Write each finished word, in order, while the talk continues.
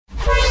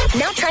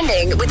Now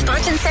trending with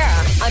Foch and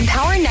Sarah on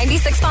Power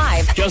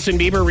 96.5. Justin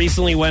Bieber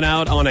recently went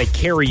out on a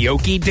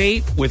karaoke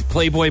date with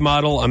Playboy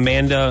model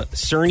Amanda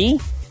Cerny,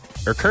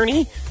 or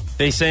Kearney.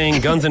 They sang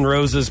Guns N'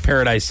 Roses'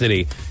 Paradise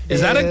City.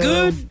 Is that a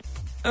good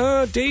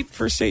date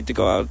for State to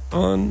go out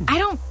on? I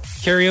don't.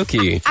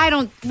 Karaoke. I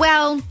don't.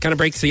 Well, kind of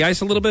breaks the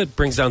ice a little bit,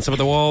 brings down some of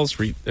the walls.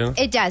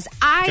 It does.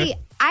 I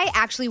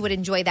actually would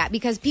enjoy that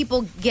because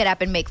people get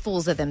up and make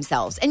fools of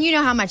themselves, and you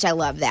know how much I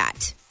love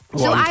that.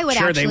 Well, so I'm I would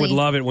sure actually. They would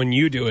love it when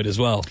you do it as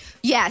well.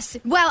 Yes.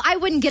 Well, I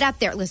wouldn't get up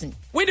there. Listen.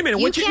 Wait a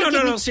minute.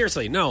 No,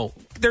 seriously. No.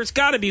 There's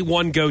got to be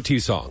one go-to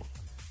song.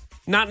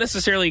 Not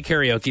necessarily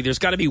karaoke. There's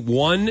got to be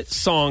one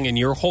song in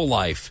your whole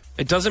life.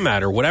 It doesn't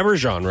matter. Whatever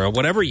genre,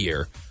 whatever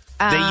year.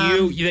 That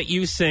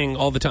you sing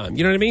all the time.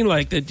 You know what I mean?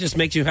 Like, it just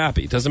makes you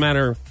happy. It doesn't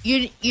matter.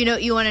 You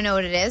want to know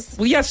what it is?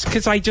 Well, yes,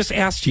 because I just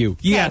asked you.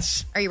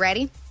 Yes. Okay. Are you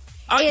ready?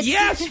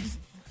 Yes.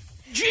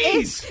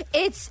 Jeez.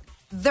 It's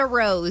The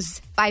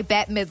Rose by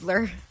Bette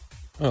Midler.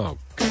 Oh,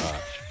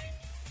 gosh.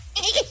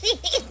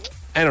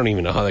 I don't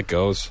even know how that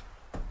goes.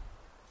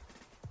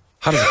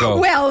 How does it go?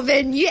 Well,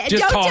 then,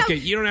 just talk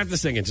it. You don't have to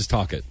sing it. Just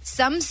talk it.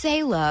 Some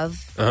say love,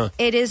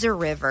 it is a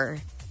river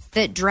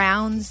that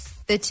drowns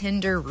the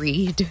tender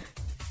reed.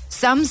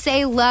 Some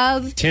say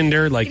love.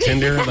 Tinder, like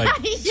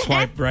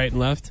swipe right and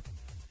left?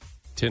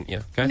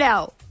 Yeah, okay.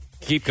 No.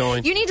 Keep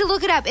going. You need to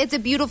look it up. It's a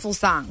beautiful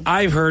song.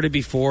 I've heard it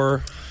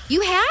before. You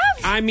have?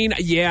 I mean,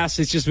 yes,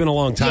 it's just been a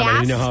long time. Yes? I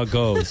didn't know how it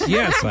goes.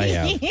 Yes, I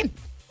have.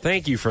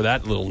 Thank you for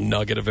that little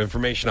nugget of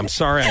information. I'm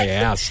sorry I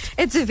asked.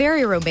 It's a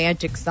very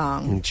romantic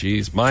song.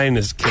 Jeez, mine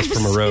is Kiss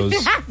from a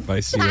Rose by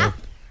Sia.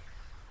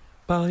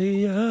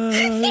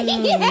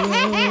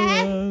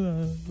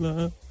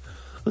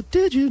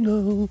 Did you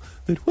know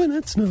that when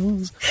it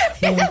snows,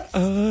 my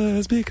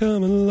eyes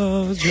become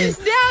larger?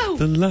 No!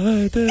 The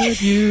light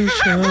that you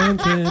shine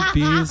can't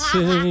be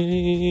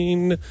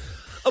seen.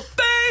 Oh,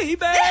 baby,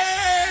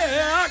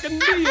 I can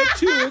be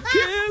to a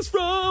kiss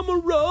from a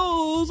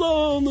rose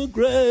on the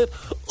grave.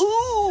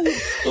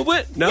 Ooh.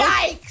 What? No?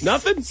 Yikes.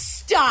 Nothing?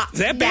 Stop. Is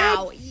that bad?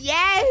 Now.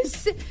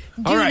 Yes. Do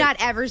right. not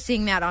ever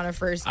sing that on a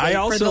first date I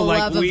also, for the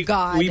love of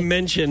God. We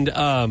mentioned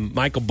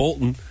Michael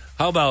Bolton.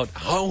 How about,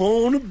 I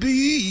want to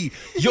be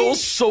your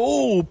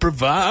soul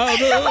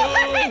provider?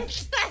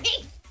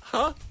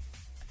 Huh?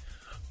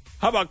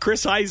 How about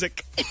Chris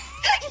Isaac?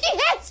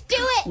 Yes, do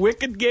it.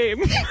 Wicked Game.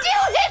 Do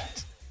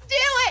it. Do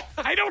it.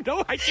 I don't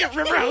know. I can't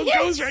remember how it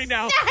goes right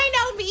now. I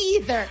know, me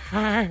either.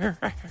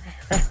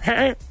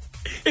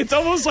 It's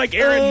almost like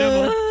Aaron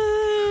Neville.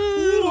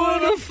 I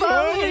wanna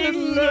fall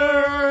in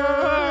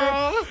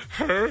love.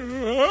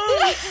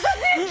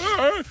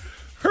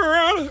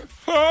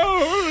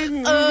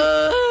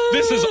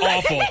 This is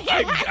awful.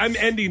 I'm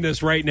ending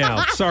this right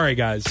now. Sorry,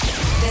 guys.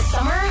 This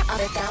summer, on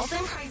 1,000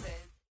 crazy